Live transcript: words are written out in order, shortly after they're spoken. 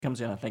comes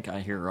in. I think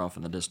I hear her off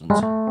in the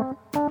distance.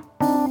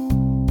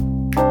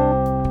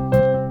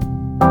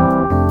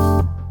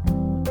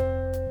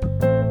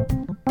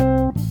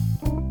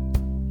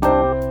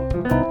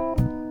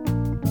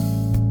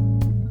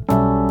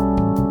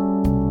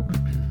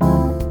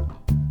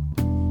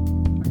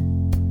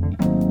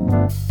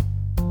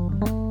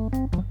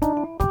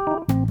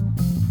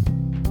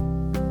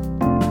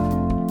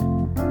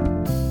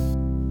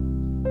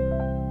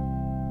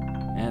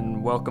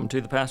 Welcome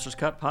to the Pastor's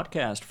Cut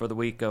podcast for the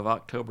week of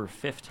October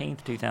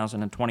 15th,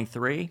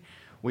 2023.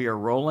 We are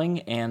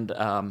rolling, and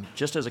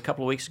just as a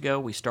couple of weeks ago,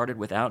 we started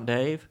without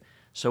Dave,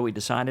 so we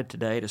decided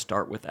today to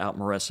start without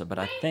Marissa, but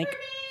I think...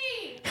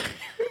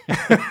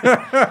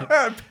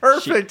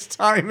 Perfect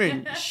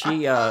timing.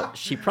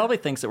 She probably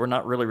thinks that we're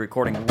not really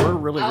recording. We're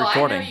really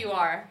recording. I know you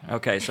are.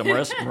 Okay, so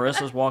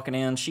Marissa's walking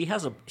in. She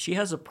has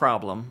a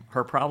problem.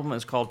 Her problem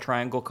is called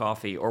Triangle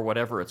Coffee or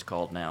whatever it's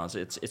called now.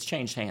 It's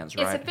changed hands,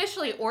 right? It's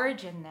officially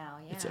Origin now.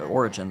 Yeah. It's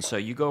Origin. So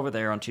you go over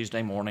there on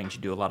Tuesday mornings.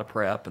 You do a lot of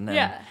prep, and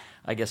then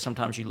I guess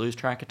sometimes you lose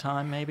track of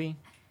time. Maybe.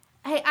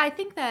 I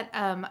think that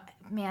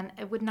man,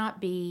 it would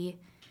not be.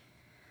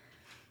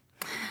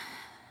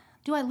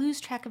 Do I lose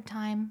track of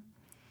time?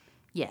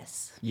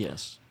 Yes.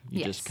 Yes.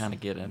 You just kind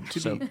of get in.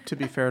 To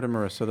be fair to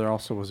Marissa, there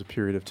also was a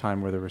period of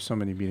time where there were so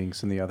many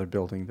meetings in the other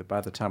building that by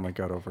the time I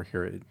got over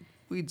here,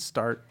 we'd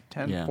start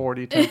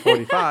 10:40,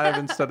 10:45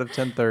 instead of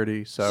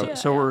 10:30.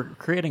 So we're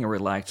creating a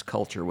relaxed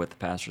culture with the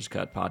Pastor's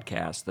Cut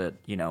podcast that,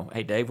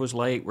 hey, Dave was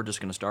late. We're just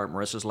going to start.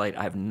 Marissa's late.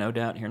 I have no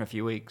doubt here in a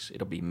few weeks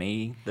it'll be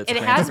me. It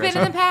has been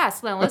in the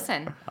past. Now,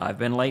 listen. I've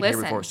been late here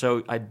before,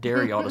 so I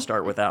dare y'all to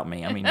start without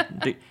me. I mean,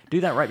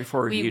 do that right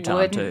before review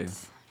time, too.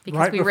 Because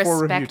right we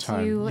before respect review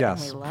time. you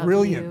Yes, and we love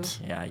brilliant.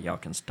 you. Yeah, y'all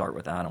can start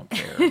with I don't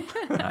care.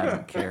 I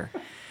don't care.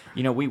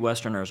 We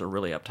Westerners are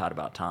really uptight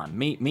about time.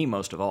 Me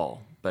most of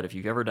all. But if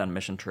you've ever done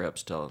mission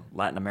trips to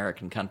Latin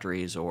American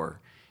countries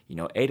or,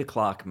 8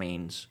 o'clock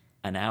means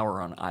an hour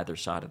on either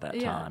side of that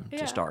time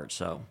to start.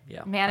 So,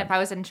 yeah. Man, if I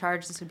was in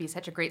charge, this would be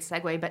such a great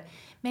segue, but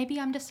maybe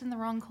I'm just in the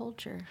wrong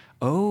culture.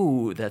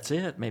 Oh, that's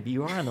it. Maybe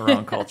you are in the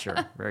wrong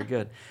culture. Very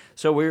good.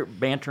 So we're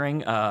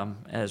bantering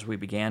as we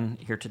began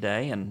here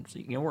today, and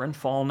we're in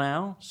fall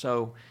now.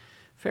 So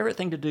favorite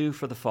thing to do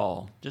for the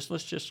fall?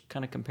 Let's just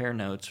kind of compare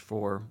notes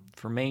for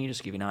me,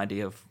 just give you an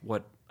idea of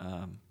what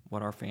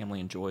our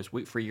family enjoys.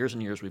 For years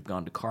and years, we've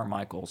gone to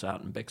Carmichael's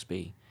out in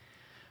Bixby.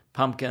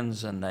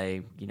 Pumpkins, and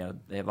they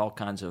have all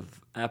kinds of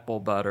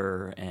apple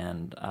butter,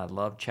 and I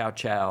love chow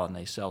chow, and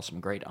they sell some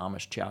great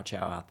Amish chow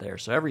chow out there.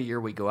 So every year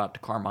we go out to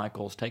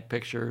Carmichael's, take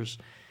pictures,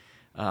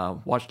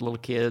 watch the little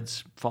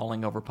kids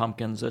falling over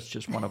pumpkins. That's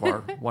just one of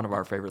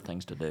our favorite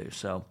things to do.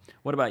 So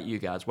what about you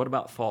guys? What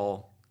about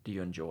fall do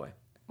you enjoy?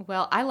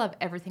 Well, I love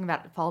everything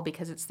about fall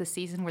because it's the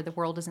season where the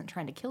world isn't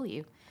trying to kill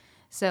you.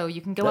 So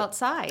you can go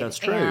outside, that's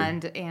true.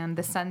 and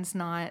the sun's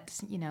not,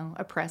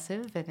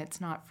 oppressive, and it's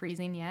not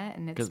freezing yet,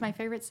 and it's my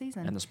favorite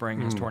season. And the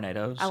spring is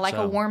tornadoes. I like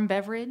a warm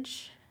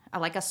beverage. I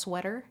like a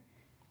sweater.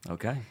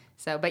 Okay.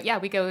 So, but yeah,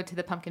 we go to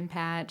the pumpkin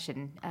patch,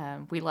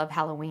 and we love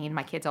Halloween.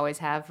 My kids always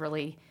have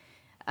really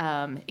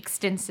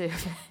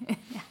extensive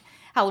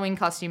Halloween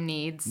costume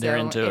needs. They're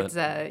into it.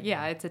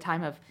 It's a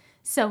time of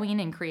sewing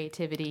and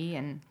creativity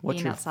and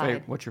being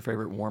outside. What's your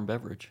favorite warm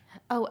beverage?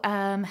 Oh,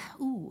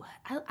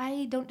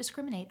 I don't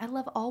discriminate. I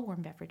love all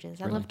warm beverages.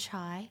 Really? I love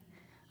chai.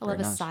 I Very love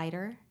nice. a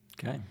cider.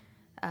 Okay.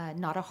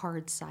 Not a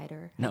hard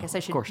cider. No, I guess I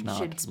of course not.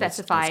 should Let's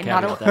specify.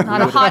 caveat that.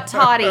 Not a hot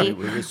toddy.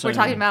 We would We're assume.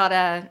 talking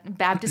about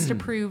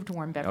Baptist-approved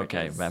warm beverages.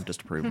 Okay,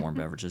 Baptist-approved warm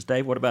beverages.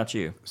 Dave, what about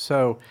you?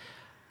 So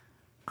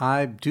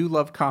I do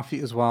love coffee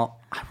as well.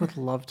 I would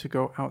love to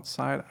go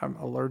outside. I'm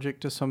allergic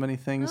to so many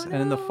things. And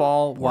in the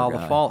fall, while the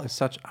fall is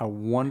such a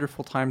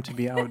wonderful time to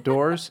be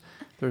outdoors,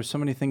 there's so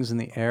many things in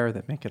the air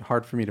that make it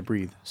hard for me to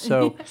breathe.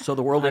 So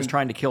the world is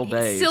trying to kill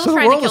Dave. Still the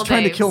trying world to kill is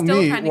trying Dave. to kill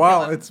Still me trying to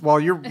while kill him. while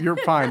you're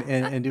fine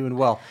and doing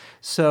well.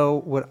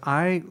 So what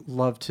I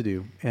love to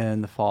do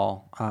in the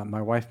fall,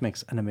 my wife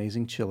makes an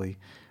amazing chili,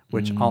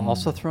 which I'll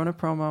also throw in a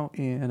promo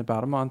in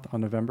about a month.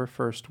 On November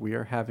 1st, we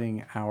are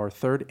having our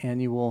 3rd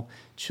annual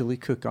chili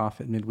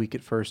cook-off at Midweek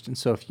at First. And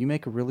so if you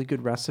make a really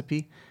good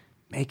recipe,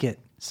 make it.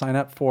 Sign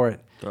up for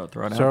it. Throw it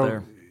out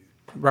there.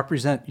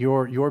 Represent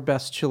your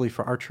best chili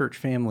for our church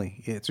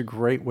family. It's a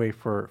great way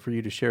for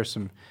you to share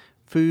some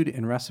food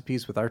and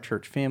recipes with our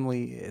church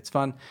family. It's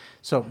fun.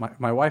 So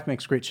my wife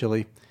makes great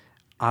chili.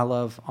 I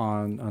love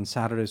on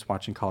Saturdays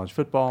watching college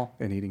football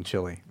and eating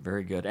chili.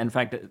 Very good. In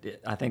fact,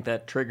 I think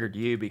that triggered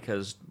you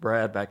because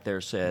Brad back there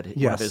said one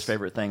Yes. of his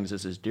favorite things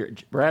is his deer.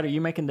 Brad, are you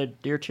making the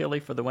deer chili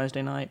for the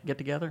Wednesday night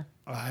get-together?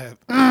 I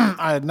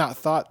had not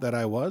thought that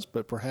I was,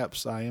 but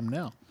perhaps I am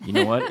now. You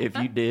know what? If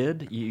you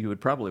did, you would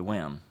probably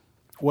win.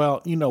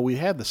 Well, we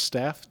had the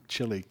staff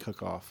chili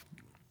cook-off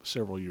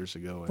several years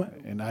ago,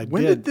 and I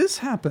When did this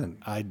happen?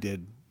 I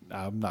did.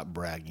 I'm not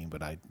bragging,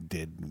 but I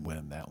did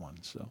win that one.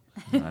 So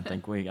I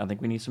think we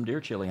need some deer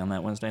chili on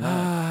that Wednesday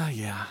night.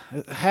 yeah,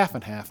 half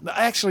and half. No,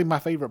 actually, my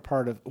favorite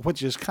part of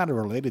which is kind of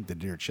related to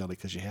deer chili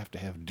because you have to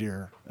have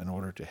deer in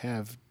order to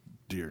have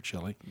deer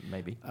chili.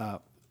 Maybe.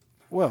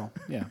 Well,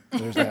 yeah,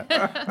 there's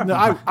that. No,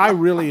 I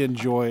really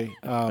enjoy.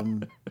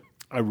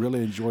 I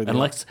really enjoy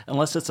that.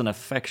 Unless it's an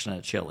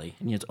affectionate chili,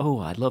 and it's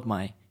I love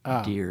my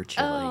deer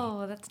chili.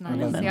 Oh, that's nice.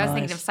 Isn't that See, I was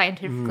thinking nice? of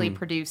scientifically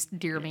produced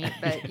deer meat,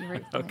 but you're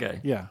right.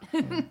 Okay. Yeah,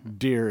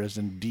 deer as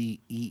in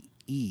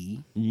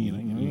DEE.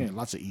 Yeah,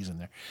 lots of E's in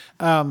there.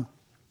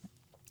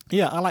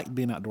 Yeah, I like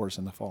being outdoors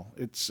in the fall.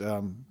 It's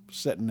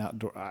setting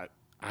outdoor.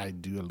 I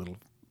do a little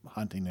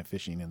hunting and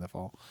fishing in the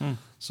fall.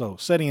 So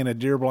setting in a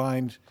deer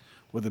blind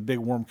with a big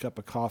warm cup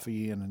of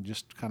coffee and then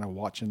just kind of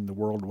watching the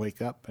world wake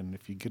up. And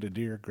if you get a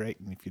deer, great.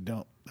 And if you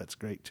don't, that's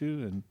great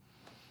too.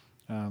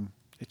 And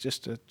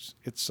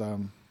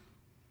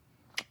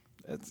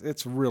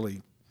it's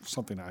really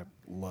something I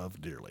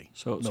love dearly.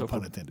 So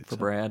pun intended. For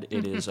Brad,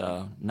 it is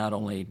not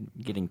only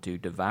getting to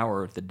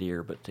devour the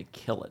deer, but to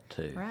kill it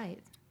too. Right.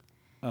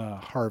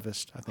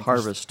 Harvest, I think.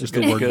 Harvest is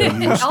good, the word good.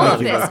 we use. All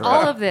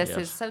of this Yes.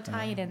 is so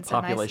tied in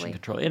so Population nicely.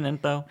 control, isn't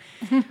it though?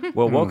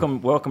 Well,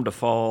 welcome to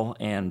fall,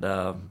 and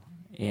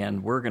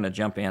we're going to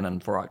jump in.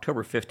 And for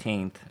October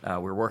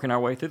 15th, we're working our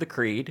way through the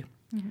Creed,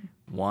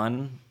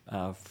 one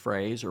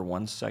phrase or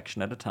one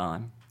section at a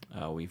time.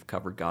 We've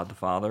covered God the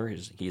Father;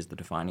 He is the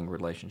defining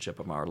relationship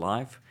of our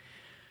life.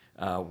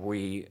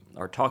 We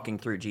are talking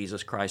through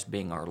Jesus Christ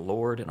being our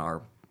Lord, and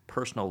our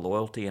personal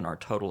loyalty and our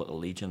total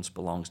allegiance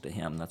belongs to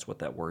Him. That's what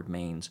that word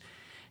means.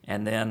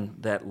 And then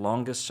that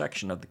longest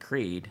section of the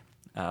Creed,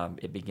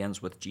 it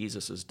begins with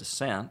Jesus'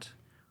 descent,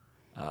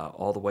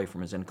 all the way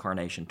from His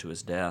incarnation to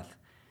His death,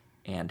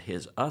 and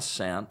His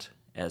ascent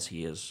as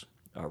He is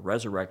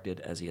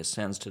resurrected, as He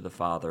ascends to the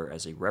Father,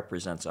 as He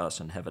represents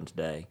us in heaven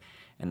today.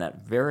 And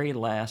that very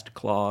last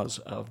clause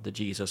of the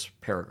Jesus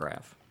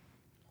paragraph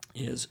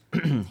is,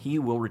 He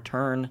will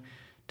return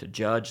to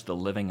judge the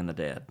living and the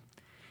dead.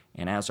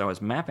 And as I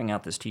was mapping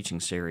out this teaching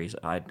series,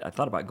 I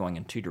thought about going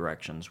in two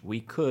directions. We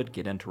could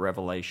get into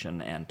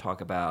Revelation and talk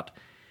about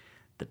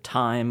the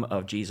time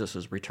of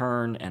Jesus'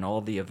 return and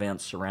all the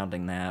events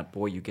surrounding that.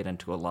 Boy, you get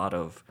into a lot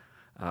of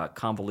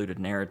convoluted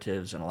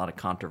narratives and a lot of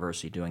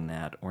controversy doing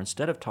that. Or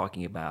instead of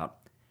talking about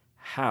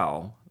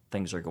how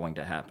things are going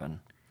to happen,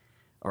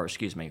 how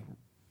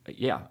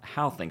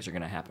things are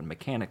going to happen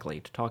mechanically,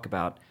 to talk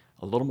about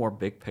a little more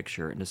big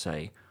picture and to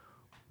say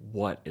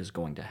what is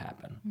going to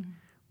happen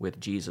with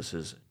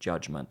Jesus'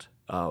 judgment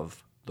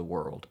of the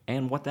world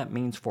and what that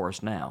means for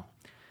us now.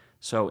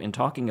 So in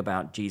talking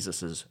about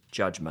Jesus'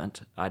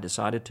 judgment, I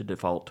decided to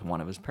default to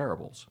one of His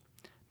parables,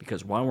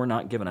 because while we're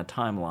not given a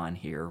timeline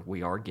here,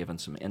 we are given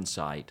some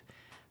insight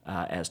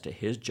as to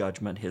His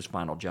judgment, His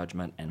final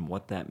judgment, and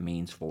what that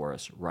means for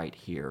us right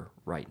here,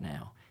 right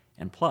now.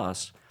 And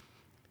plus,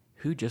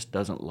 who just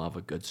doesn't love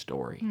a good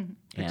story? And,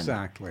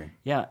 Exactly.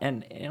 yeah,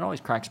 and it always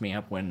cracks me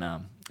up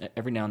when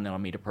every now and then I'll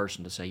meet a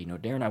person to say,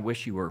 Darren, I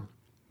wish you were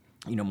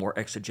more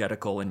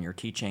exegetical in your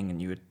teaching,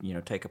 and you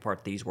would, take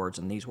apart these words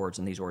and these words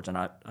and these words, and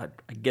I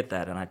get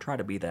that, and I try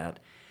to be that.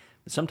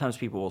 But sometimes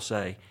people will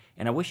say,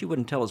 and I wish you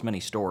wouldn't tell as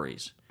many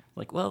stories.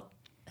 Like, well,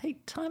 hey,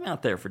 time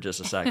out there for just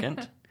a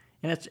second.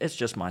 And it's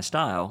just my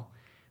style.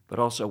 But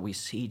also we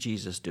see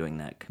Jesus doing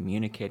that,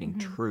 communicating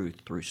truth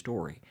through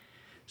story.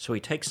 So He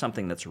takes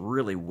something that's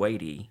really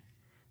weighty,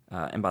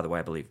 and by the way,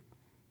 I believe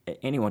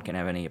anyone can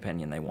have any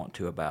opinion they want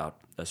to about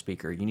a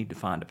speaker. You need to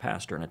find a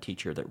pastor and a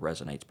teacher that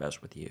resonates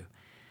best with you.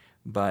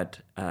 But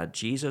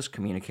Jesus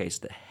communicates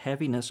the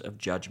heaviness of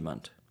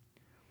judgment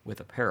with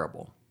a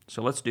parable.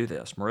 So let's do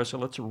this. Marissa,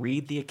 let's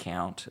read the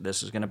account.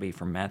 This is going to be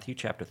from Matthew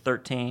chapter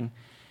 13,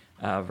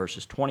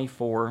 verses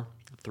 24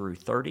 through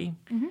 30.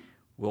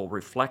 We'll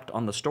reflect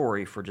on the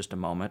story for just a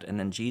moment, and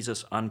then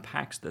Jesus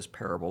unpacks this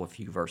parable a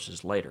few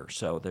verses later.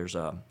 So there's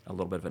a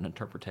little bit of an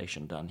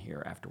interpretation done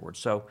here afterwards.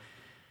 So,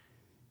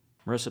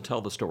 Marissa,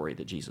 tell the story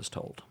that Jesus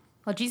told.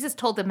 Well, Jesus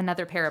told them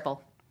another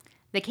parable.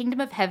 The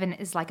kingdom of heaven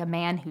is like a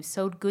man who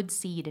sowed good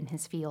seed in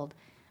his field.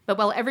 But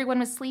while everyone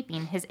was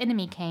sleeping, his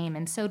enemy came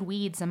and sowed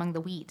weeds among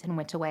the wheat and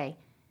went away.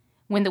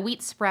 When the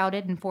wheat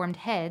sprouted and formed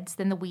heads,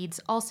 then the weeds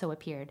also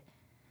appeared.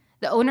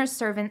 The owner's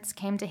servants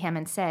came to him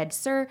and said,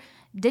 "Sir,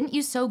 didn't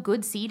you sow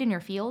good seed in your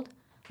field?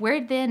 Where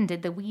then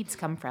did the weeds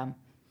come from?"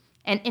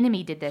 "An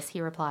enemy did this,"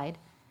 he replied.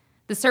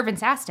 The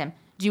servants asked him,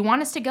 "Do you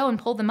want us to go and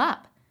pull them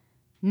up?"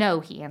 "No,"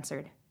 he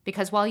answered,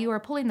 "because while you are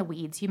pulling the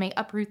weeds, you may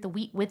uproot the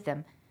wheat with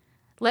them.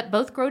 Let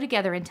both grow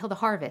together until the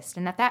harvest,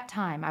 and at that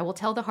time I will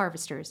tell the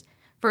harvesters,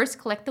 first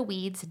collect the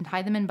weeds and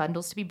tie them in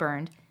bundles to be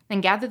burned,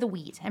 then gather the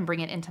wheat and bring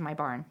it into my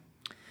barn."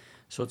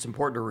 So it's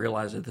important to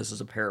realize that this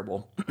is a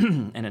parable.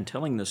 And in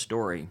telling this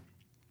story,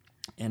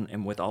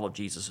 and with all of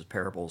Jesus'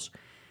 parables,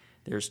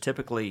 there's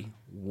typically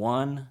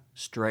one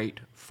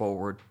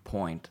straightforward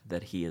point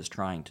that He is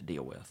trying to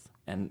deal with.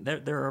 And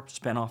there are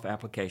spin-off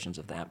applications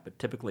of that, but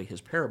typically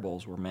His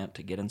parables were meant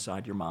to get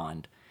inside your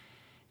mind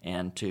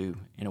and to,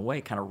 in a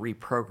way, kind of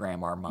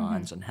reprogram our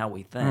minds and how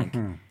we think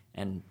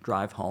and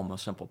drive home a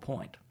simple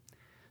point.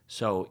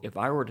 So if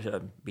I were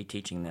to be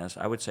teaching this,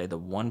 I would say the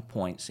one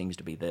point seems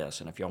to be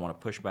this, and if y'all want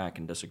to push back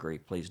and disagree,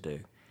 please do,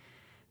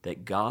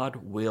 that God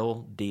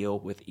will deal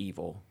with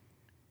evil,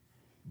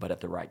 but at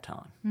the right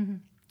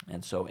time.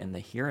 And so in the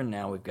here and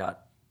now, we've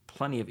got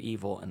plenty of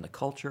evil in the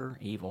culture,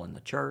 evil in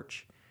the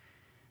church.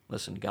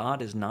 Listen,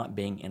 God is not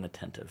being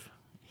inattentive.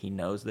 He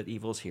knows that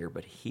evil is here,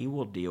 but he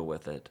will deal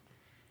with it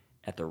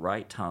at the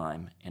right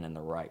time and in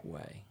the right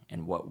way.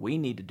 And what we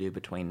need to do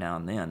between now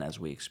and then as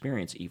we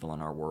experience evil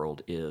in our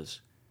world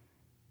is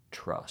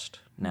trust.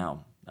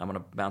 Now, I'm going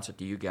to bounce it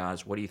to you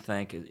guys. What do you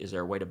think? Is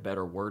there a way to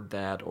better word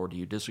that, or do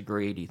you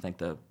disagree? Do you think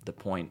the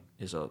point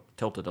is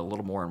tilted a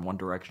little more in one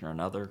direction or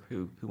another?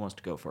 Who wants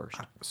to go first?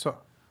 So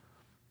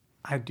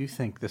I do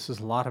think this is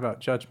a lot about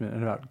judgment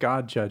and about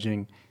God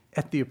judging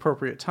at the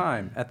appropriate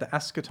time, at the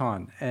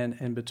eschaton.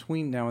 And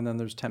between now and then,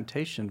 there's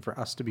temptation for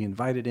us to be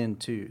invited in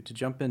to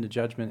jump into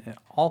judgment in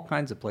all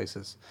kinds of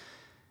places.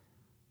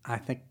 I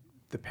think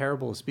the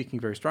parable is speaking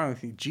very strongly. I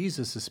think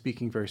Jesus is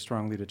speaking very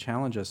strongly to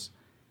challenge us.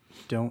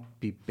 Don't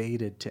be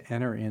baited to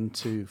enter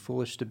into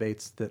foolish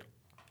debates that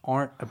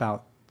aren't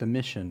about the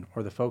mission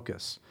or the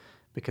focus,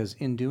 because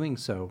in doing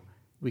so,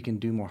 we can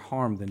do more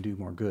harm than do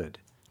more good.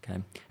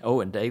 Okay.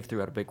 Oh, and Dave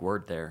threw out a big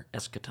word there,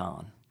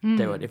 eschaton.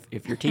 David,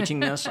 if you're teaching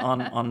this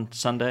on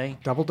Sunday,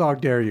 Double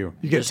dog dare you.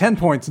 You get 10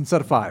 points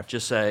instead of 5.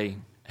 just say,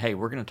 hey,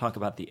 we're going to talk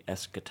about the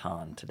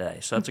eschaton today.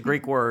 So that's a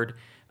Greek word,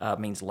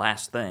 means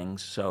last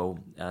things. So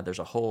there's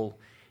a whole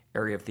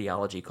area of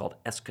theology called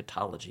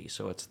eschatology.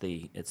 So it's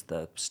the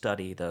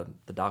study, the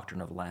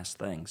doctrine of last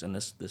things, and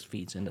this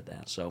feeds into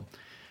that. So,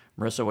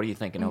 Marissa, what are you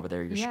thinking over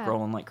there? You're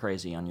scrolling like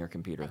crazy on your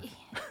computer.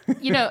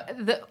 You know,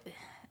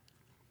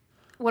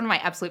 one of my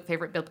absolute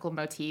favorite biblical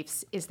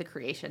motifs is the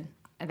creation.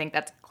 I think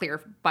that's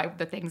clear by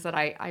the things that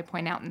I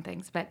point out and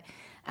things. But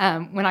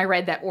when I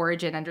read that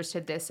Origen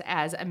understood this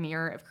as a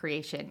mirror of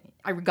creation,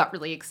 I got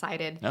really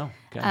excited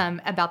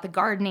about the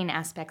gardening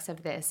aspects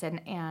of this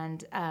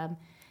and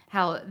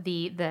how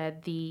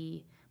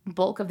the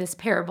bulk of this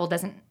parable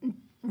doesn't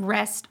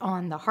rest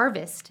on the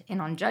harvest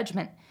and on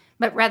judgment,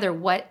 but rather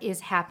what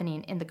is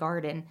happening in the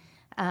garden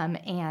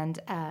and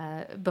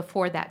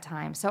before that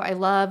time. So I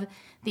love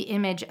the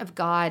image of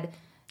God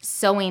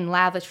sowing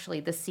lavishly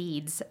the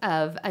seeds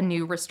of a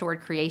new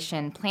restored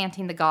creation,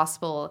 planting the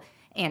gospel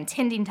and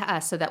tending to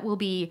us so that we'll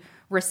be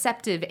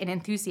receptive and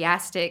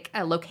enthusiastic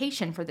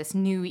location for this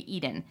new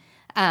Eden.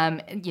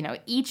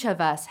 Each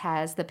of us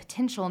has the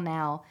potential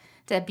now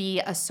to be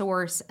a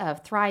source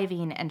of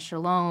thriving and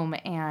shalom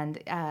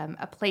and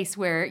a place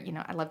where,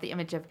 I love the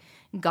image of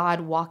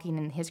God walking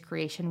in his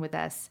creation with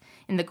us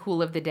in the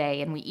cool of the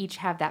day. And we each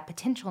have that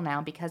potential now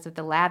because of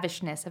the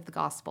lavishness of the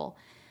gospel.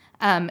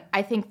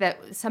 I think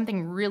that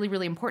something really,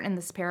 really important in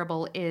this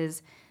parable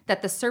is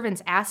that the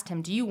servants asked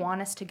him, do you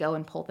want us to go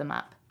and pull them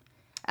up?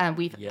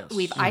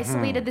 We've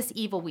isolated this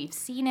evil. We've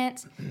seen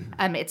it.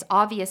 It's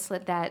obvious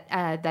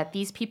that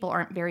these people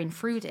aren't bearing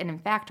fruit and, in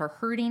fact, are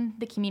hurting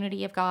the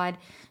community of God.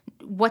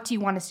 What do you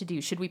want us to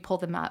do? Should we pull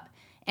them up?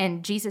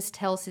 And Jesus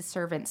tells his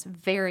servants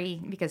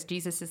because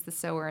Jesus is the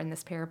sower in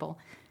this parable,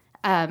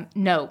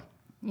 no,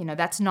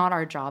 that's not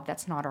our job.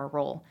 That's not our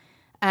role.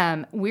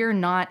 We're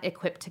not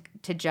equipped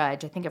to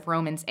judge. I think of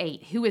Romans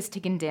 8. Who is to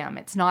condemn?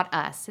 It's not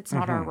us. It's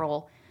not our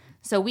role.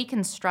 So we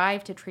can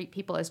strive to treat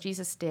people as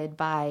Jesus did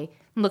by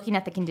looking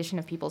at the condition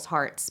of people's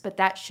hearts, but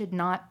that should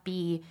not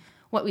be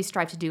what we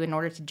strive to do in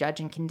order to judge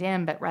and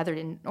condemn, but rather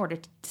in order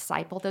to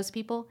disciple those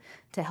people,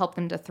 to help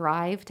them to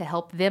thrive, to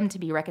help them to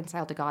be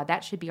reconciled to God.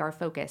 That should be our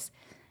focus.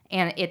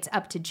 And it's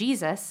up to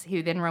Jesus,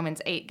 who then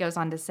Romans 8 goes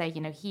on to say,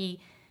 he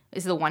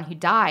is the one who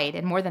died,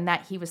 and more than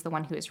that, he was the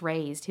one who is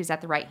raised, who's at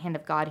the right hand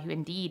of God, who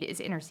indeed is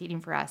interceding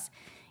for us.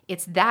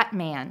 It's that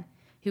man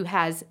who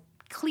has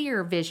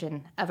clear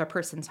vision of a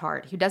person's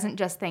heart, who doesn't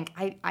just think,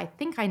 I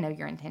think I know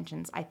your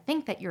intentions. I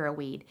think that you're a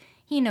weed.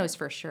 He knows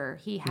for sure.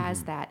 He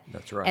has that.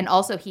 That's right. And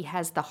also he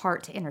has the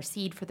heart to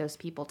intercede for those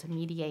people, to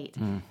mediate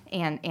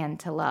and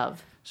to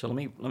love. So let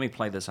me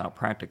play this out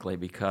practically,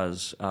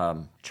 because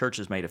church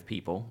is made of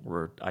people.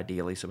 We're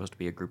ideally supposed to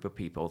be a group of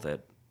people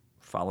that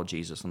follow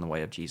Jesus in the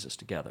way of Jesus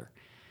together.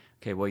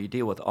 Okay, well, you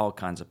deal with all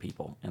kinds of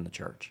people in the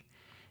church.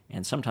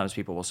 And sometimes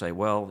people will say,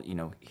 well,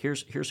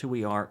 here's who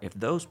we are. If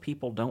those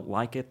people don't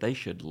like it, they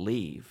should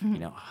leave.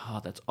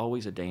 That's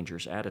always a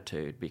dangerous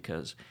attitude,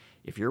 because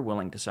if you're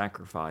willing to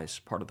sacrifice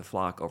part of the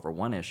flock over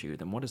one issue,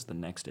 then what is the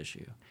next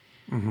issue?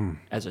 Mm-hmm.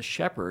 As a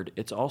shepherd,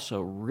 it's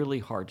also really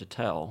hard to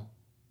tell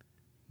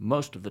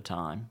most of the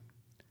time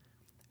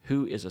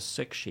who is a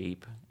sick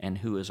sheep and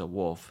who is a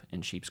wolf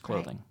in sheep's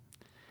clothing.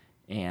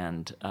 Right.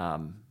 And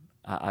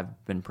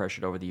I've been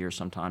pressured over the years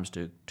sometimes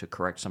to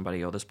correct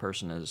somebody. Oh, this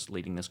person is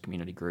leading this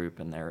community group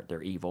and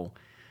they're evil.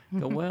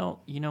 Go,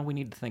 well, we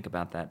need to think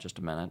about that just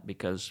a minute,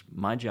 because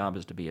my job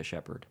is to be a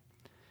shepherd.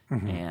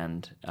 Mm-hmm.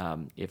 And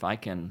if I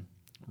can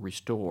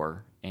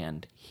restore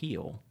and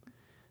heal,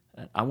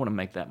 I want to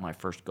make that my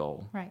first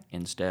goal. Right.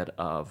 Instead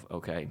of,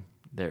 okay,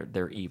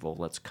 they're evil,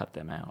 let's cut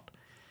them out.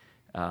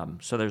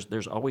 So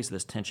there's always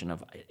this tension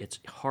of, it's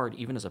hard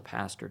even as a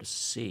pastor to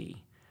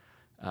see.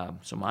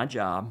 So my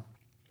job,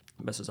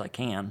 best as I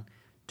can,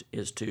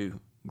 is to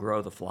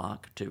grow the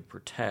flock, to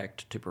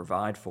protect, to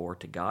provide for,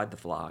 to guide the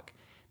flock.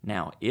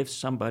 Now, if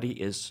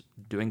somebody is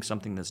doing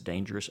something that's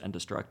dangerous and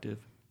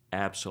destructive,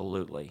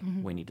 absolutely,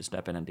 we need to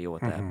step in and deal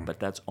with that. But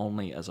that's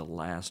only as a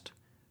last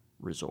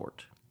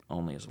resort,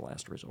 only as a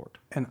last resort.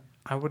 And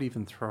I would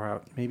even throw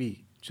out,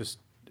 maybe just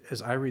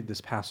as I read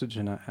this passage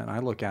and I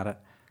look at it,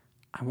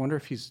 I wonder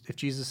if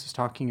Jesus is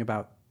talking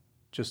about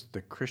just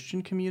the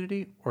Christian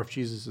community, or if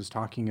Jesus is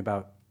talking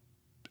about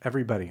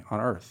everybody on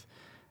earth.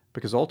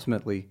 Because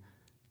ultimately,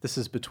 this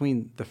is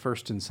between the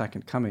first and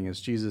second coming, as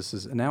Jesus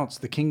has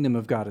announced, the kingdom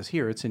of God is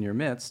here, it's in your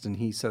midst, and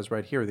he says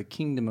right here, the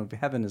kingdom of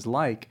heaven is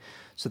like,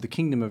 so the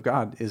kingdom of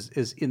God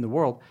is in the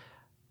world.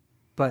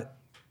 But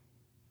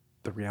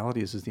the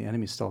reality is the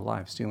enemy's still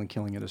alive, stealing,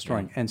 killing, and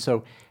destroying. Yeah. And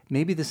so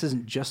maybe this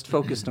isn't just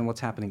focused on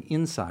what's happening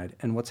inside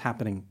and what's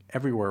happening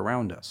everywhere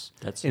around us.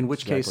 That's in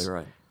which exactly case,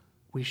 right.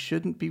 We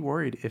shouldn't be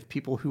worried if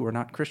people who are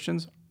not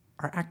Christians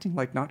are acting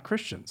like not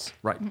Christians.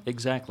 Right,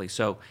 exactly.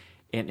 So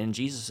in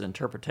Jesus'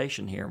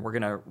 interpretation here, and we're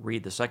going to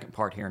read the second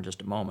part here in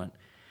just a moment,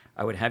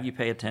 I would have you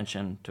pay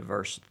attention to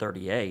verse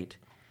 38,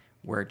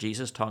 where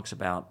Jesus talks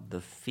about the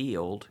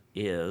field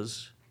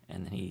is,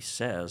 and he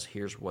says,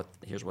 here's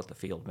what the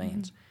field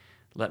means. Mm-hmm.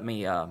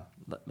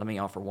 Let me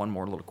offer one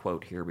more little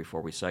quote here before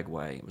we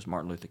segue. It was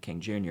Martin Luther King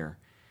Jr.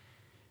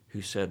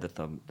 who said that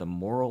the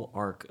moral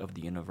arc of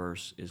the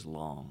universe is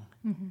long,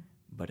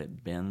 but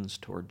it bends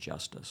toward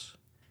justice.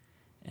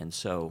 And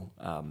so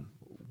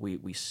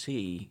we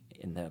see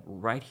in that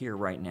right here,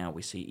 right now,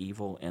 we see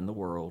evil in the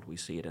world. We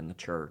see it in the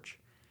church.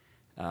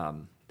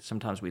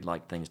 Sometimes we'd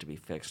like things to be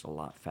fixed a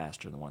lot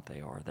faster than what they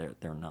are.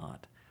 They're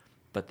not.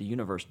 But the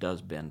universe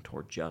does bend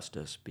toward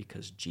justice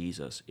because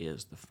Jesus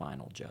is the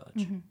final judge.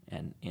 Mm-hmm.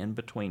 And in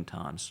between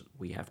times,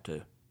 we have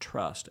to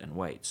trust and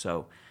wait.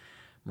 So,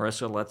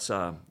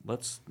 Marissa,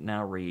 let's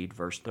now read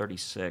verse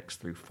 36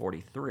 through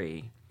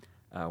 43,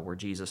 where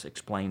Jesus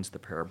explains the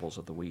parables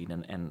of the wheat.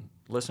 And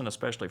listen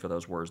especially for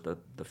those words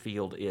that the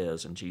field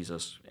is, and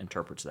Jesus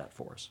interprets that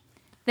for us.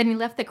 Then he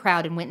left the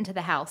crowd and went into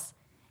the house.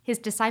 His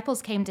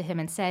disciples came to him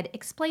and said,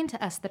 "Explain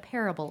to us the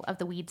parable of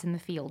the weeds in the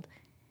field."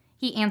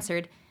 He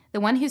answered, "The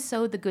one who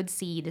sowed the good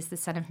seed is the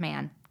Son of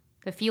Man.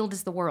 The field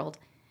is the world,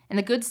 and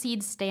the good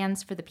seed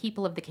stands for the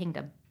people of the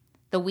kingdom.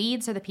 The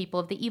weeds are the people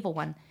of the evil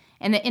one,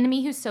 and the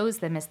enemy who sows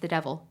them is the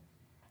devil.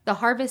 The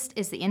harvest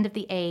is the end of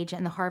the age,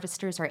 and the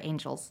harvesters are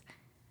angels.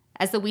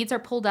 As the weeds are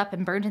pulled up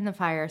and burned in the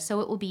fire,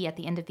 so it will be at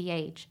the end of the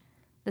age.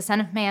 The Son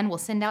of Man will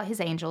send out his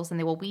angels, and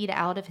they will weed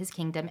out of his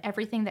kingdom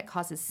everything that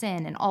causes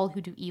sin and all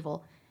who do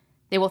evil.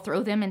 They will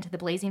throw them into the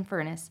blazing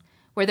furnace,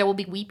 where there will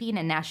be weeping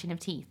and gnashing of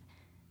teeth.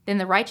 Then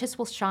the righteous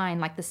will shine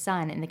like the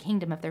sun in the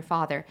kingdom of their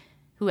Father.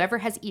 Whoever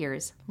has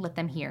ears, let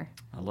them hear."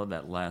 I love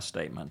that last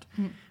statement.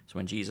 Mm-hmm. So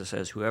when Jesus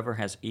says, "Whoever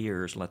has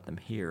ears, let them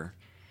hear,"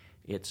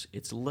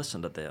 it's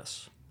listen to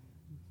this.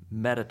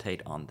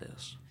 Meditate on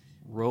this.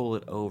 Roll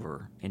it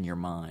over in your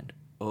mind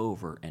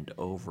over and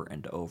over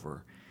and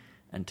over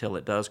until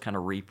it does kind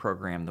of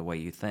reprogram the way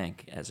you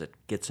think as it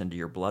gets into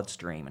your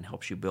bloodstream and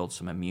helps you build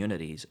some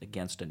immunities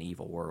against an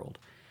evil world.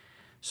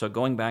 So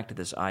going back to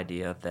this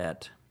idea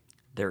that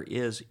there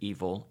is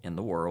evil in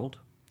the world,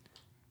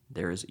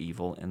 there is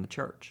evil in the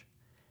church.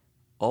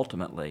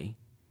 Ultimately,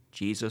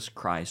 Jesus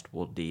Christ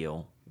will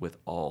deal with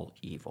all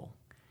evil.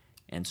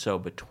 And so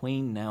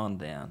between now and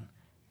then,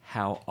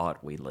 how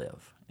ought we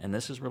live? And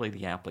this is really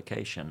the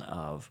application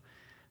of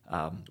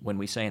when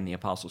we say in the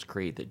Apostles'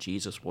 Creed that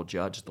Jesus will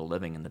judge the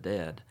living and the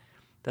dead.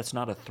 That's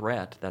not a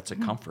threat, that's a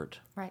comfort.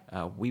 Right.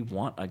 We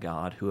want a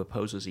God who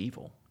opposes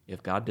evil.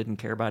 If God didn't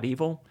care about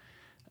evil,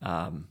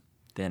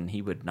 then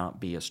he would not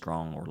be a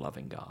strong or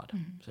loving God.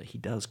 Mm-hmm. So he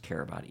does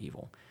care about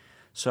evil.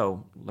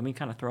 So let me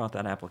kind of throw out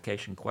that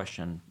application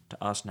question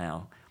to us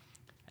now.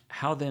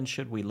 How then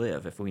should we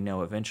live if we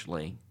know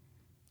eventually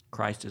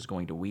Christ is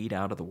going to weed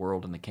out of the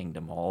world and the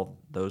kingdom all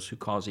those who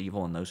cause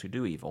evil and those who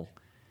do evil?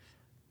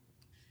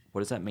 What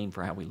does that mean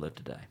for how we live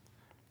today?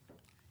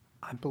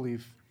 I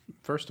believe,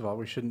 first of all,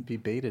 we shouldn't be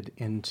baited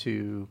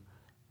into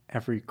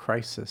every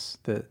crisis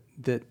that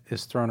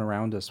is thrown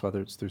around us,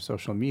 whether it's through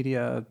social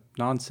media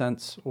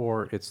nonsense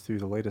or it's through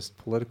the latest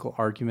political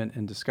argument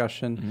and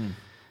discussion.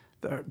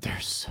 Mm-hmm.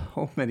 There's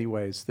so many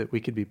ways that we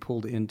could be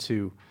pulled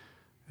into,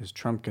 is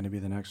Trump going to be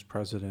the next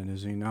president?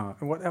 Is he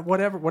not?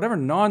 Whatever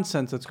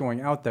nonsense that's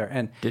going out there.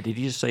 And did you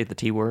just say the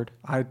T word?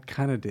 I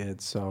kind of did,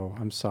 so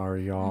I'm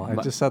sorry, y'all.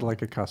 I just said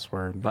like a cuss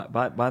word.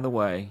 By the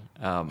way,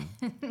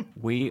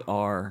 we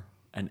are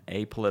an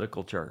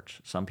apolitical church.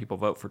 Some people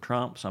vote for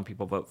Trump. Some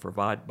people vote for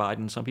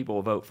Biden. Some people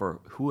will vote for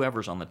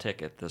whoever's on the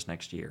ticket this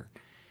next year.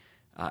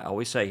 I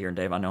always say here, and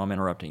Dave, I know I'm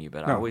interrupting you,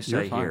 but I always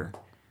say here,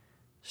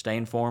 stay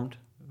informed,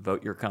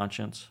 vote your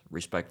conscience,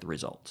 respect the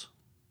results.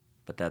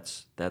 But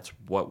that's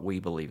what we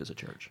believe as a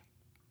church.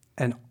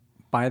 And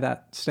by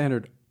that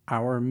standard,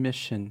 our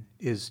mission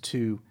is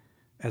to,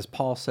 as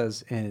Paul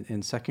says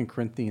in 2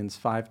 Corinthians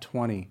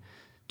 5:20,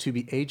 to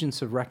be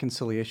agents of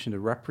reconciliation, to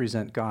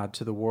represent God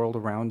to the world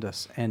around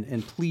us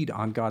and plead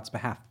on God's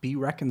behalf. Be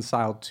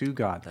reconciled to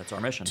God. That's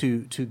our mission.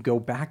 To go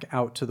back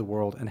out to the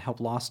world and help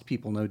lost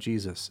people know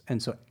Jesus.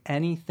 And so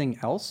anything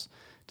else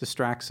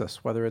distracts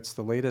us, whether it's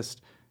the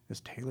latest is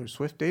Taylor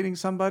Swift dating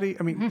somebody?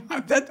 I mean,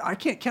 I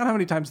can't count how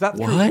many times that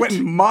What? went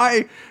in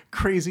my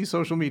crazy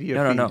social media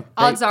feed. No.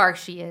 Odds are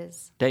she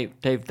is.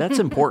 Dave, that's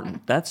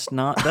important. That's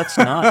not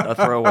a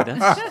throwaway.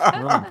 That's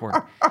really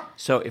important.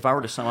 So if I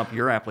were to sum up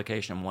your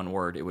application in one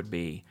word, it would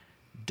be,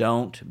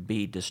 don't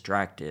be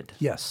distracted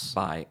Yes.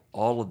 by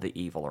all of the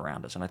evil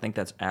around us. And I think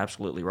that's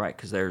absolutely right,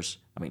 because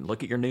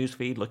look at your news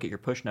feed, look at your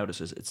push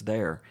notices, it's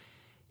there.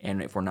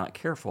 And if we're not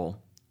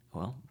careful,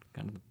 well,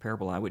 kind of the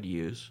parable I would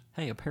use,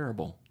 hey, a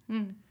parable.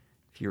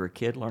 If you were a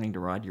kid learning to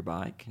ride your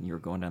bike and you were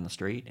going down the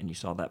street and you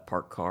saw that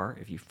parked car,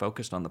 if you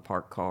focused on the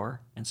parked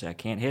car and say, I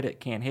can't hit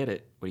it,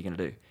 what are you going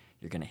to do?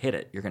 You're going to hit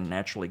it. You're going to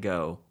naturally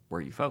go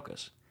where you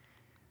focus.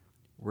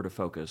 We're to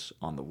focus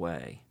on the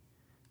way,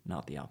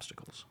 not the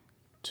obstacles.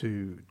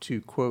 To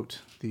quote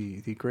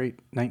the great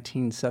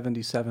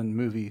 1977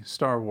 movie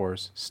Star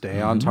Wars,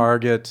 stay on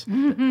target,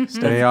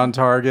 stay on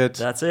target.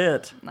 That's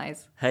it.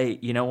 Nice. Hey,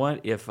 you know what?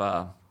 If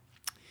I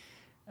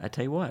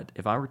tell you what,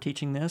 if I were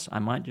teaching this, I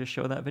might just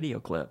show that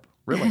video clip.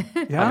 Really.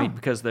 Yeah. I mean,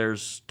 because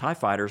there's TIE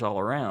fighters all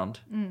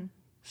around.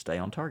 Stay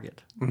on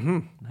target.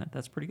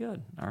 That's pretty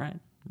good. All right.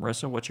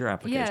 Marissa, what's your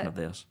application of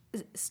this?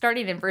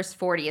 Starting in verse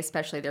 40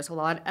 especially, there's a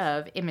lot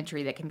of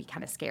imagery that can be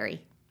kind of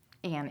scary,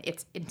 and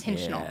it's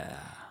intentional.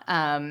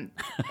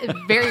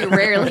 Very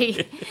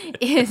rarely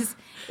is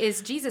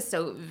Jesus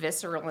so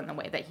visceral in the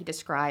way that he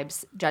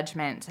describes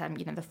judgment,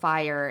 the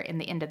fire and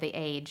the end of the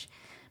age.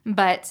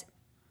 But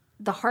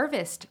the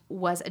harvest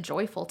was a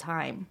joyful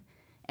time,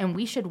 and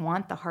we should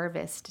want the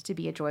harvest to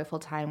be a joyful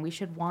time. We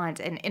should want,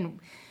 and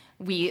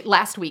we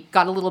last week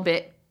got a little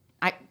bit,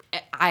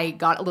 I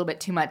got a little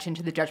bit too much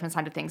into the judgment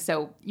side of things,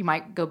 so you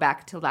might go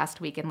back to last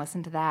week and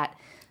listen to that.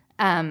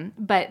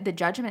 But the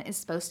judgment is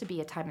supposed to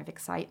be a time of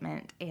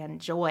excitement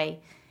and joy,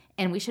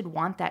 and we should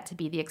want that to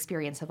be the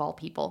experience of all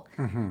people.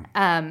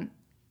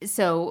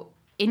 So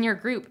in your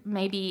group,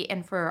 maybe,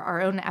 and for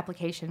our own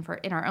application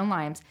in our own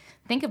lives,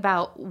 think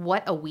about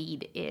what a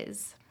weed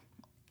is.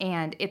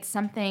 And it's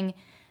something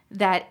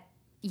that,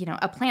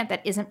 a plant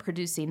that isn't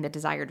producing the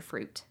desired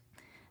fruit.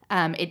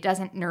 It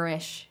doesn't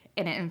nourish,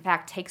 and it in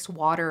fact takes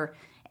water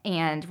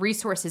and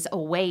resources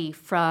away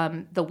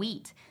from the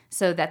wheat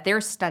so that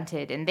they're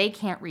stunted and they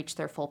can't reach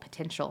their full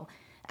potential.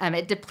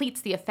 It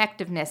depletes the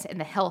effectiveness and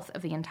the health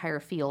of the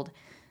entire field.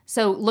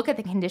 So look at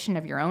the condition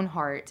of your own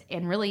heart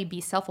and really be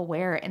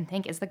self-aware and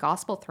think, is the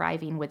gospel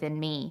thriving within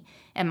me?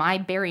 Am I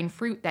bearing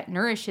fruit that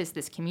nourishes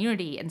this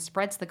community and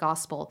spreads the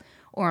gospel?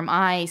 Or am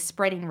I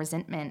spreading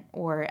resentment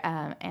or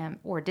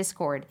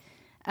discord?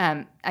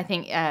 I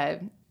think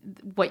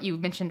what you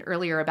mentioned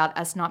earlier about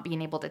us not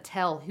being able to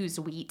tell who's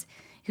wheat,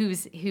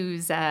 who's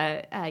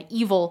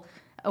evil,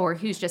 or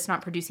who's just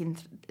not producing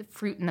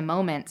fruit in the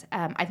moment.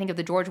 I think of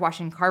the George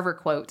Washington Carver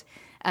quote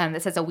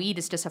that says, a weed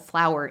is just a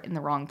flower in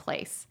the wrong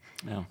place.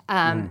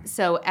 Yeah.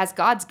 So as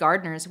God's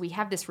gardeners, we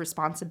have this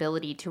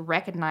responsibility to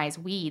recognize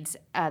weeds,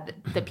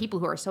 the people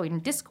who are sowing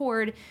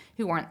discord,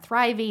 who aren't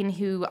thriving,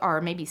 who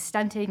are maybe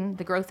stunting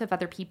the growth of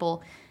other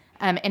people.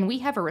 And we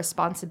have a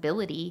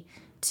responsibility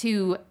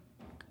to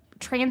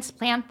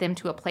transplant them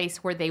to a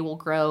place where they will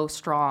grow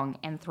strong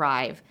and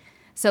thrive.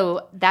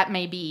 So that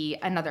may be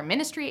another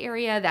ministry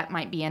area, that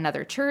might be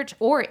another church,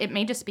 or it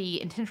may just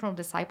be intentional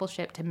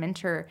discipleship to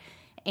mentor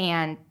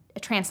and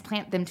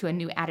transplant them to a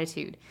new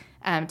attitude,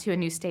 to a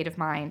new state of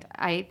mind.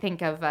 I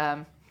think of,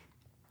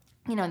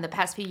 in the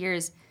past few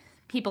years,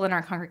 people in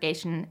our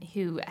congregation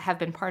who have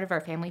been part of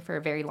our family for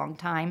a very long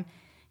time,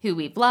 who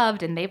we've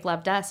loved and they've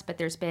loved us, but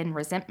there's been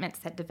resentments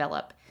that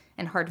develop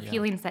and hard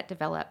feelings that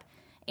develop.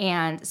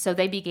 And so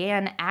they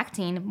began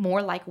acting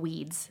more like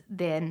weeds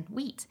than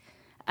wheat.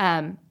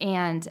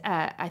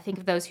 I think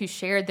of those who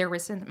shared their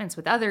resentments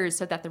with others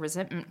so that the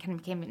resentment can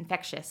become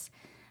infectious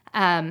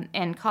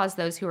and cause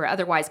those who are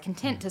otherwise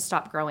content to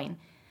stop growing.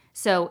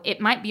 So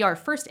it might be our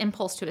first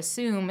impulse to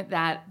assume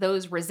that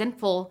those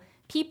resentful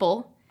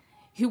people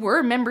who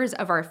were members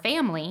of our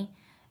family,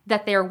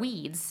 that they're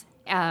weeds.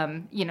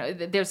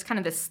 There's kind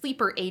of the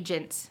sleeper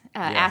agent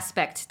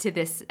aspect to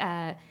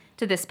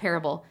this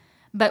parable.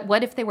 But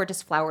what if they were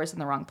just flowers in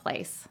the wrong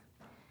place?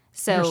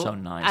 So, you're so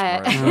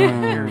nice,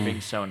 Marissa. You're being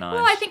so nice.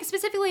 Well, I think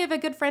specifically of a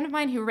good friend of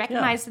mine who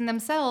recognized in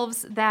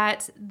themselves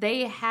that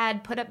they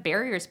had put up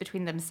barriers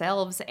between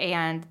themselves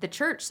and the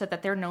church so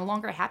that they're no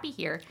longer happy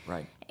here.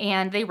 Right.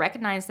 And they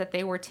recognized that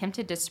they were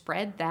tempted to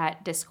spread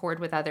that discord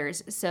with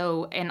others.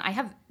 So, and I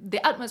have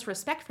the utmost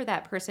respect for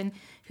that person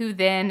who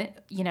then,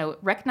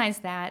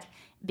 recognized that,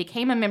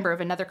 became a member of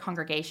another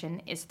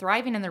congregation, is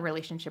thriving in their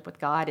relationship with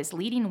God, is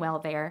leading well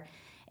there.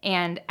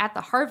 And at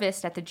the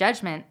harvest, at the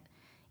judgment,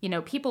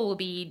 people will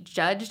be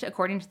judged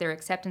according to their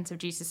acceptance of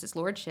Jesus'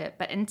 lordship.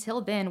 But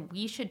until then,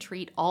 we should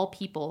treat all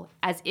people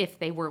as if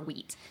they were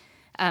wheat,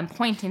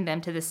 pointing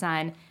them to the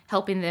sun,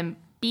 helping them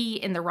be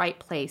in the right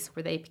place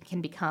where they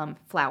can become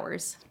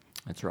flowers.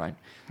 That's right.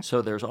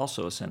 So there's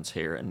also a sense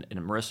here, and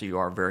Marissa, you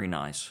are very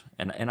nice.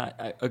 And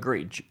I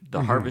agree,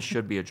 the harvest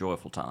should be a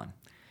joyful time.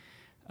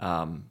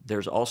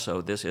 There's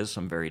also, this is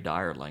some very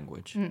dire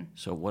language.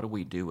 So what do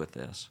we do with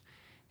this?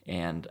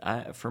 And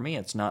for me,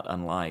 it's not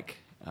unlike...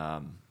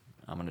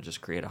 I'm going to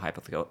just create a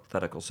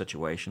hypothetical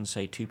situation.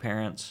 Say two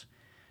parents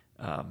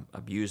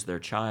abuse their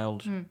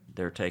child.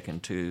 They're taken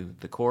to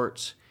the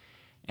courts,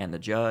 and the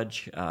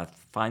judge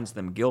finds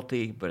them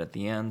guilty, but at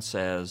the end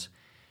says,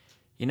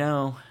 I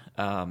know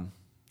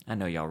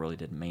y'all really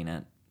didn't mean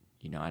it.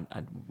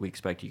 We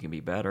expect you can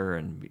be better,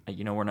 and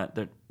we're not.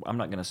 I'm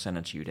not going to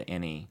sentence you to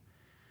any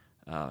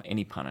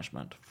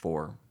punishment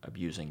for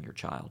abusing your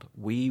child.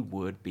 We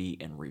would be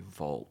in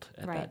revolt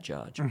at that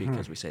judge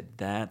because we say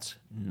that's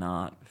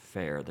not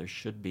fair. There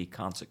should be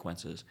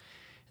consequences.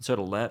 And so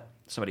to let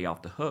somebody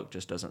off the hook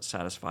just doesn't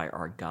satisfy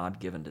our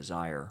God-given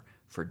desire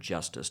for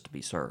justice to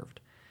be served.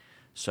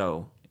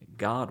 So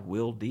God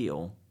will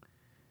deal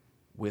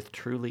with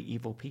truly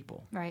evil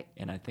people. Right.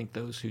 And I think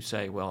those who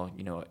say, well,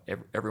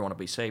 everyone will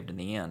be saved in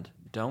the end,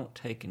 don't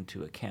take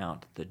into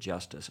account the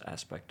justice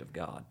aspect of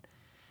God,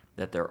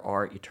 that there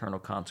are eternal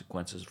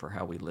consequences for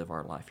how we live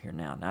our life here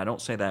now. Now, I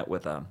don't say that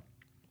with a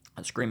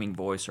screaming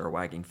voice or a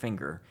wagging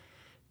finger,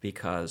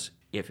 because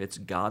if it's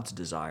God's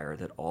desire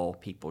that all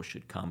people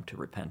should come to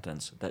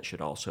repentance, that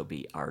should also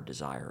be our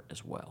desire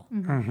as well.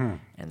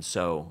 And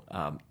so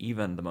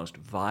even the most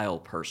vile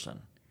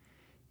person,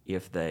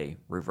 if they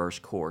reverse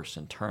course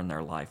and turn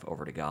their life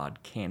over to God,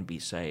 can be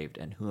saved.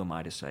 And who am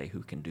I to say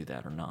who can do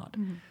that or not?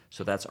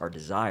 So that's our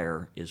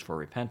desire, is for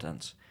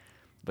repentance,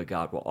 but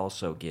God will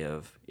also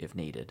give, if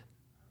needed,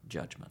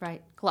 judgment.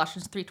 Right.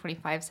 Colossians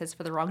 3:25 says,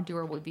 "For the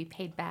wrongdoer will be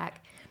paid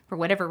back for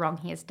whatever wrong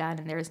he has done,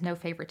 and there is no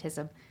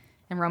favoritism."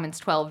 In Romans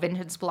 12,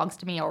 "Vengeance belongs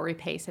to me, I will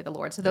repay, say the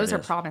Lord." So those are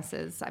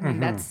promises. I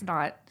mean, that's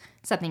not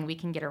something we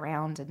can get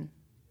around,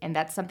 and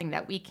that's something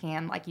that we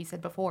can, like you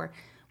said before,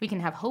 we can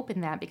have hope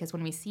in that, because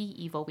when we see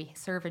evil, we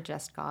serve a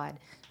just God,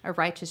 a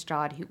righteous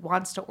God who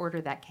wants to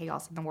order that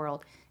chaos in the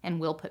world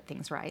and will put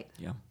things right.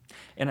 Yeah.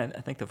 And I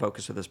think the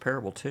focus of this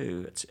parable,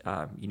 too, it's,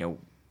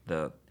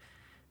 the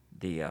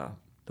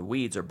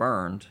weeds are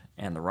burned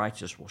and the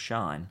righteous will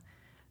shine.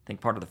 I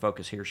think part of the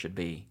focus here should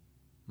be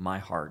my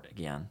heart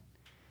again.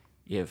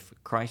 If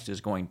Christ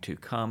is going to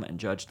come and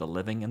judge the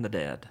living and the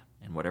dead,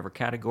 in whatever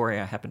category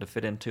I happen to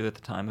fit into at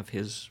the time of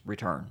his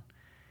return,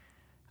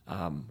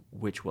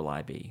 which will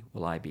I be?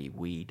 Will I be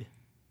weed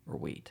or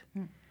wheat?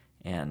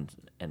 And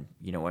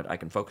you know what? I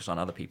can focus on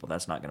other people.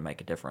 That's not going to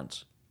make a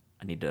difference.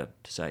 I need to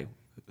say,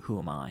 who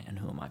am I and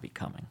who am I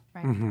becoming?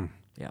 Right.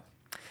 Yeah.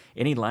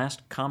 Any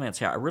last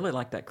comments? Yeah, I really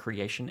like that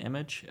creation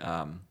image.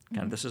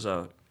 This is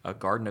a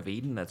Garden of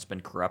Eden that's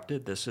been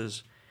corrupted.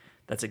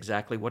 That's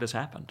exactly what has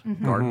happened.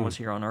 Garden was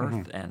here on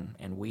earth,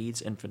 and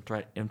weeds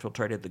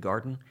infiltrated the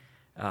garden,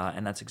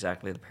 and that's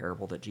exactly the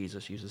parable that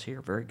Jesus uses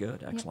here. Very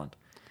good. Excellent.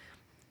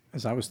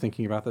 As I was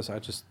thinking about this, I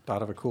just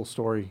thought of a cool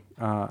story.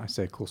 I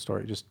say a cool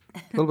story, just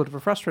a little bit of a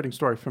frustrating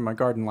story from my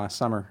garden last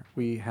summer.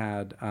 We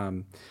had,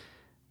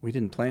 we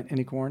didn't plant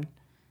any corn,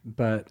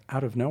 but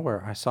out of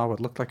nowhere, I saw what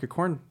looked like a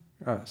corn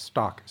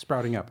stalk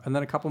sprouting up, and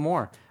then a couple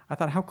more. I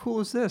thought, how cool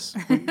is this?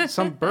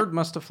 Some bird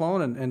must have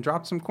flown and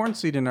dropped some corn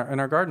seed in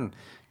our garden.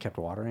 Kept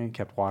watering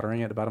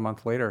it. About a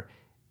month later,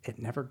 it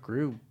never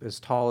grew as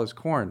tall as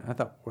corn. I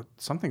thought, well,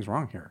 something's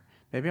wrong here.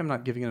 Maybe I'm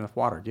not giving it enough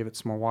water. Give it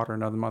some more water.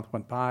 Another month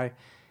went by,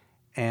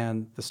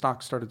 and the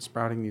stalk started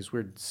sprouting these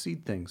weird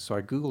seed things. So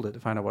I Googled it to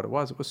find out what it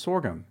was. It was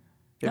sorghum.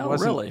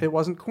 Really? It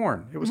wasn't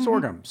corn. It was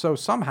sorghum. So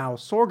somehow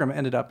sorghum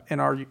ended up in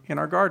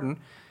our garden.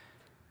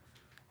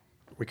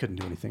 We couldn't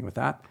do anything with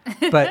that,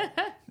 but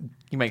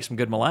You make some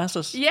good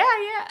molasses. Yeah.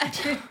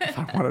 if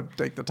I want to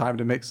take the time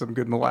to make some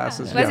good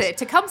molasses. Was Yes. it?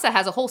 Tecumseh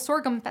has a whole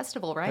sorghum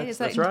festival, right?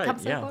 That's right,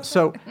 Tecumseh yeah. close?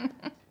 So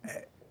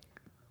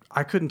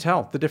I couldn't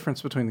tell the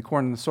difference between the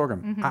corn and the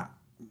sorghum.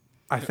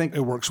 I think.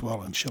 It works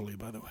well in chili,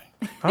 by the way.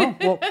 Oh,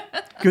 well,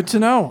 good to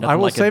know. I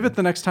will like save it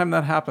the next time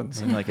that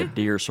happens. Like a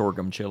deer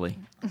sorghum chili.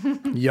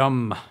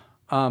 Yum.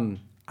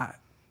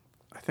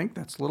 I think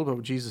that's a little bit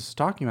what Jesus is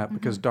talking about,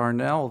 because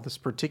darnel, this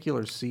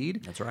particular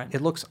seed, That's right.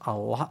 it looks a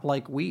lot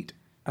like wheat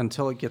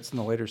until it gets in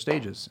the later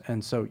stages.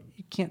 And so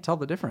you can't tell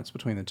the difference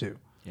between the two.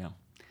 Yeah.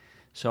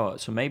 So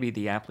maybe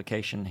the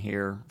application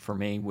here for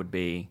me would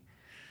be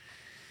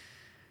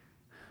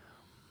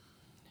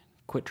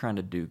quit trying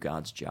to do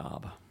God's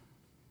job.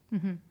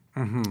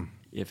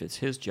 If it's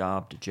his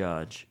job to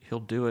judge, he'll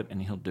do it,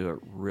 and he'll do it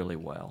really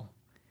well.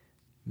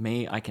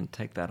 Me, I can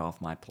take that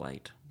off my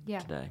plate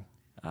today.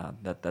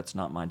 That's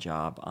not my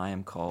job. I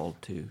am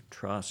called to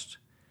trust,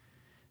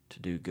 to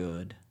do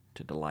good,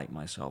 to delight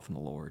myself in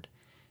the Lord,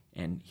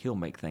 and he'll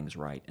make things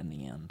right in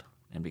the end.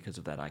 And because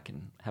of that, I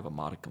can have a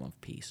modicum of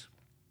peace.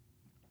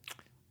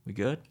 We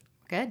good?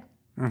 Good.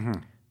 All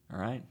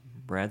right.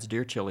 Brad's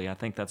deer chili. I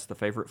think that's the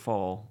favorite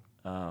fall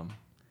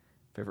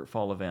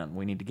event.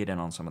 We need to get in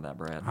on some of that,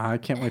 Brad. I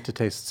can't wait to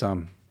taste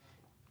some.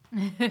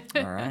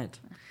 All right.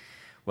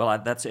 Well,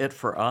 that's it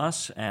for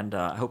us, and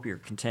I hope you're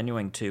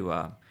continuing to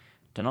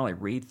not only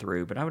read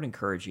through, but I would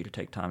encourage you to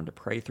take time to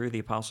pray through the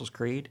Apostles'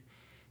 Creed.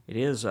 It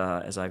is,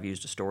 as I've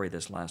used a story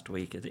this last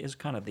week, it is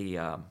kind of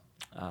the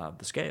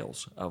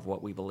scales of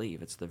what we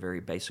believe. It's the very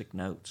basic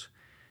notes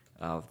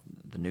of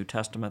the New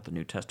Testament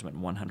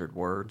in 100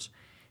 words.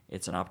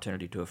 It's an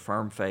opportunity to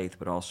affirm faith,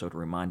 but also to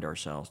remind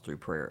ourselves through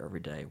prayer every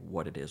day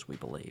what it is we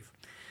believe.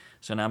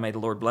 So now may the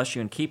Lord bless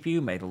you and keep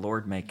you. May the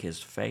Lord make his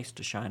face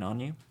to shine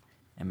on you.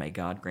 And may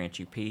God grant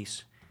you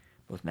peace,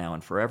 both now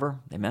and forever.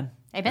 Amen.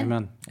 Amen.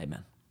 Amen.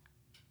 Amen.